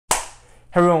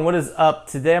Hey everyone, what is up?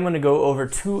 Today I'm going to go over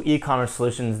two e-commerce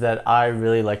solutions that I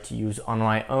really like to use on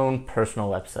my own personal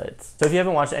websites. So if you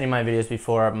haven't watched any of my videos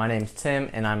before, my name's Tim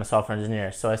and I'm a software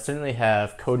engineer. So I certainly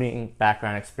have coding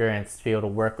background experience to be able to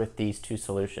work with these two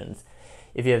solutions.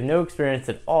 If you have no experience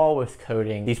at all with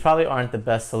coding, these probably aren't the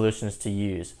best solutions to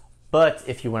use. But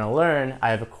if you want to learn,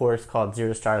 I have a course called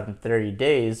Zero Startup in 30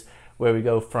 Days where we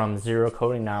go from zero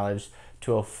coding knowledge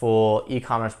to a full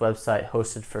e-commerce website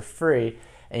hosted for free.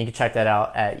 And you can check that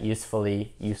out at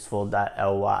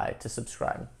usefullyuseful.ly to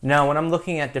subscribe. Now, when I'm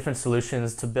looking at different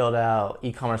solutions to build out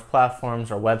e-commerce platforms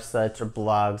or websites or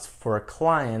blogs for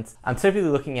clients, I'm typically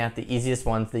looking at the easiest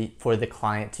ones for the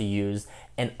client to use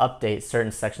and update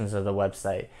certain sections of the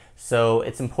website. So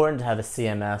it's important to have a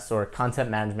CMS or content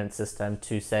management system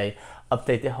to say,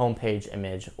 update the homepage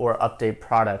image or update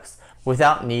products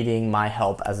without needing my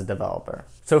help as a developer.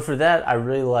 So for that, I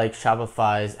really like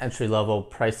Shopify's entry-level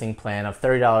pricing plan of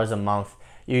 $30 a month.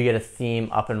 You get a theme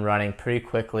up and running pretty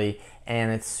quickly,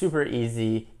 and it's super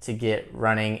easy to get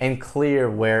running and clear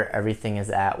where everything is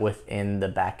at within the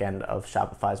back end of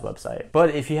Shopify's website. But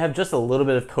if you have just a little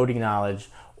bit of coding knowledge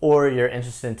or you're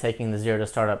interested in taking the Zero to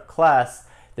Startup class,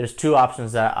 there's two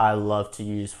options that I love to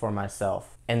use for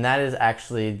myself. And that is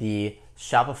actually the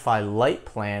Shopify Lite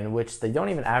plan, which they don't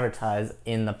even advertise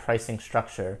in the pricing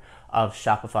structure of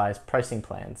Shopify's pricing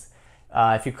plans.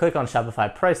 If you click on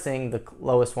Shopify pricing, the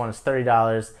lowest one is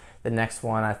 $30. The next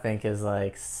one I think is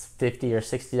like $50 or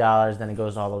 $60. Then it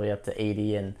goes all the way up to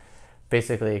 $80, and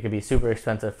basically it could be super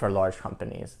expensive for large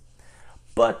companies.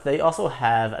 But they also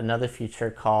have another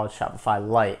feature called Shopify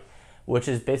Lite, which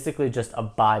is basically just a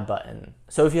buy button.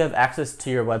 So if you have access to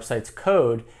your website's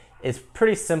code, it's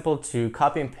pretty simple to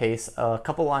copy and paste a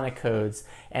couple line of codes,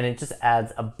 and it just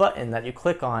adds a button that you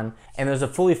click on, and there's a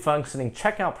fully functioning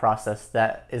checkout process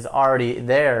that is already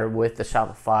there with the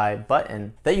Shopify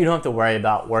button that you don't have to worry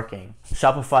about working.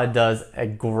 Shopify does a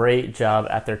great job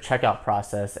at their checkout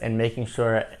process and making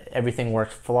sure everything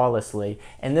works flawlessly,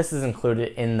 and this is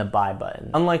included in the buy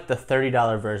button. Unlike the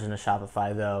 $30 version of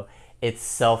Shopify though, it's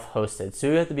self-hosted. So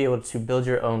you have to be able to build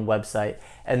your own website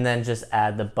and then just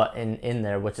add the button in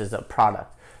there, which is a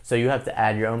product. So you have to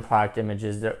add your own product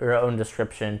images, your own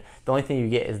description. The only thing you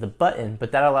get is the button,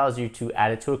 but that allows you to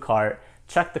add it to a cart,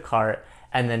 check the cart,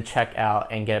 and then check out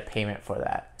and get a payment for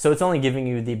that. So it's only giving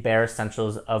you the bare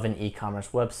essentials of an e-commerce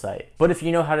website. But if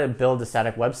you know how to build a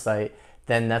static website,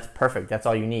 then that's perfect. That's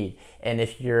all you need. And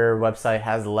if your website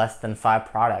has less than 5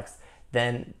 products,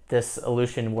 then this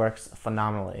solution works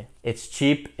phenomenally. It's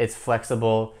cheap, it's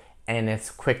flexible, and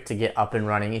it's quick to get up and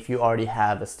running if you already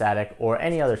have a static or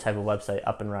any other type of website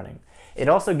up and running. It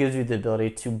also gives you the ability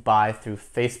to buy through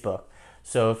Facebook.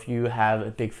 So if you have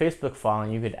a big Facebook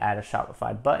following, you could add a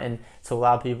Shopify button to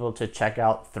allow people to check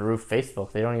out through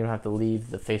Facebook. They don't even have to leave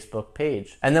the Facebook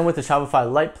page. And then with the Shopify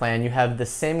Lite plan, you have the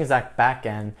same exact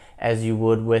backend as you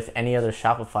would with any other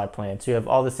Shopify plan. So you have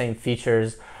all the same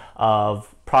features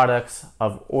of products,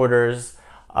 of orders,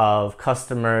 of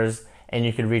customers, and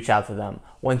you can reach out to them.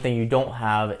 One thing you don't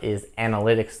have is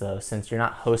analytics though, since you're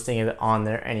not hosting it on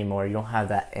there anymore. You don't have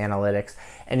that analytics,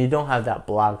 and you don't have that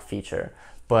blog feature.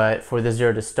 But for the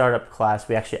Zero to Startup class,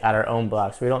 we actually add our own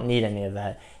blog, so we don't need any of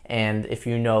that. And if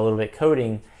you know a little bit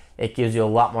coding, it gives you a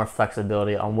lot more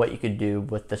flexibility on what you could do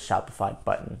with the Shopify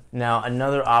button. Now,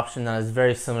 another option that is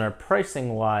very similar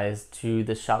pricing wise to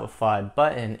the Shopify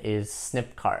button is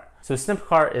Snip Cart. So Snip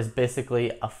Cart is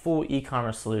basically a full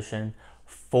e-commerce solution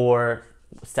for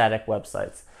static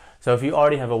websites. So if you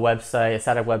already have a website, a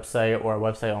static website, or a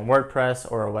website on WordPress,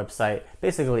 or a website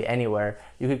basically anywhere,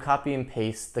 you could copy and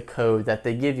paste the code that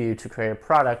they give you to create a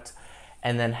product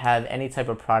and then have any type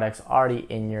of products already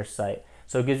in your site.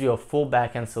 So it gives you a full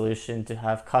backend solution to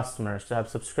have customers, to have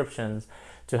subscriptions,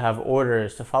 to have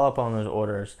orders, to follow up on those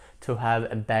orders, to have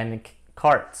abandoned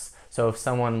carts. So if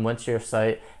someone went to your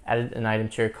site, added an item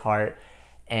to your cart,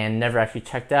 and never actually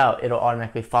checked out, it'll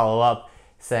automatically follow up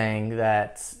saying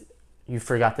that you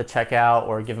forgot to check out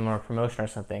or give them a promotion or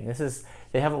something.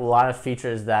 They have a lot of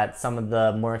features that some of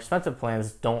the more expensive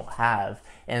plans don't have,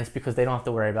 and it's because they don't have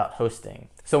to worry about hosting.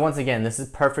 So once again, this is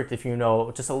perfect if you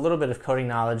know just a little bit of coding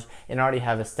knowledge and already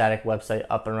have a static website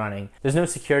up and running. There's no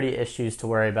security issues to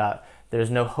worry about. There's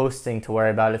no hosting to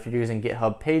worry about if you're using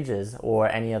GitHub Pages or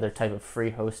any other type of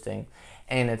free hosting.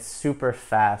 And it's super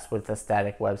fast with a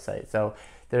static website. So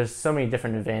there's so many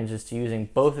different advantages to using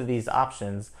both of these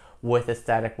options with a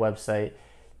static website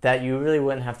that you really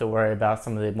wouldn't have to worry about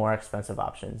some of the more expensive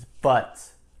options.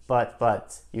 But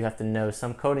you have to know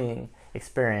some coding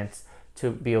experience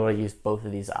to be able to use both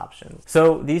of these options.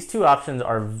 So these two options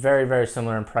are very, very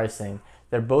similar in pricing.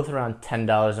 They're both around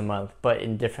 $10 a month, but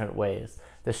in different ways.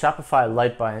 the Shopify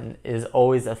Lite button is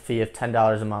always a fee of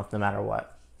 $10 a month no matter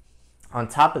what. On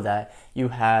top of that, you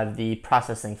have the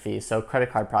processing fees, so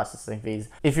credit card processing fees.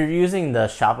 If you're using the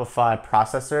Shopify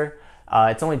processor,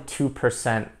 it's only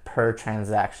 2% per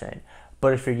transaction.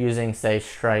 But if you're using, say,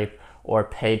 Stripe or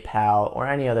PayPal or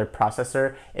any other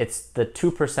processor, it's the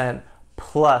 2%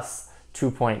 plus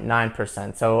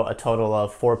 2.9%, so a total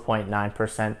of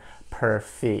 4.9% per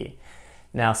fee.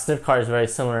 Now, Snip Cart is very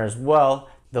similar as well.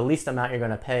 The least amount you're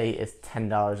going to pay is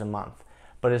 $10 a month.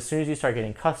 But as soon as you start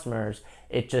getting customers,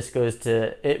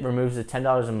 it removes the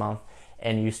 $10 a month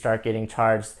and you start getting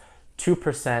charged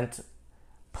 2%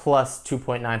 plus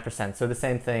 2.9%. So the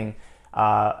same thing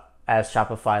as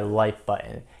Shopify Lite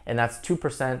button. And that's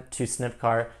 2% to Snip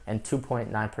Cart and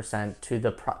 2.9% to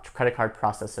the credit card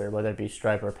processor, whether it be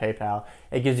Stripe or PayPal.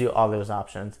 It gives you all those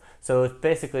options. So it's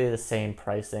basically the same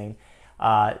pricing.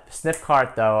 Snip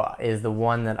Cart, though, is the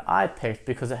one that I picked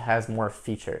because it has more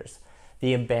features.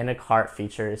 The abandoned cart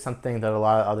feature is something that a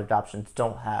lot of other options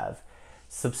don't have.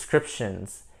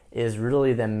 Subscriptions is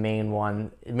really the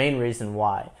main reason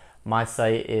why. My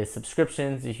site is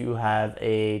subscriptions. If you have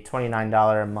a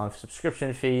 $29 a month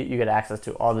subscription fee, you get access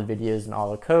to all the videos and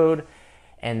all the code,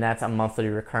 and that's a monthly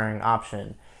recurring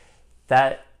option.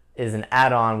 That is an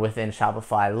add-on within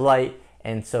Shopify Lite,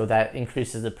 and so that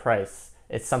increases the price.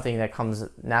 It's something that comes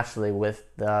naturally with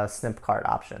the Snip Cart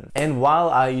option. And while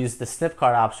I use the Snip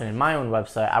Cart option in my own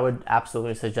website, I would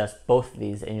absolutely suggest both of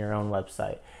these in your own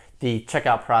website. The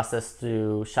checkout process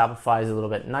through Shopify is a little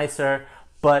bit nicer,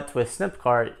 but with Snip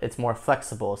Cart, it's more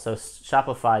flexible. So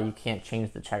Shopify, you can't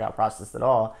change the checkout process at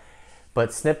all.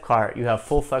 But Snip Cart, you have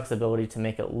full flexibility to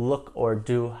make it look or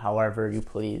do however you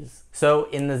please. So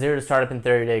in the Zero to Startup in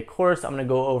 30-Day course, I'm going to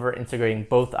go over integrating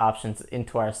both options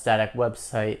into our static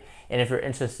website. And if you're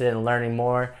interested in learning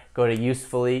more, go to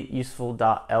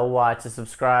useful.ly to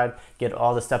subscribe, get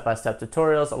all the step-by-step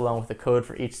tutorials along with the code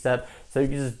for each step, so you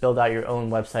can just build out your own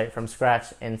website from scratch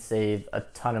and save a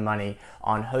ton of money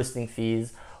on hosting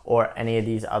fees or any of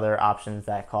these other options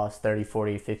that cost $30,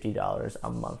 $40, $50 a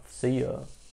month. See ya.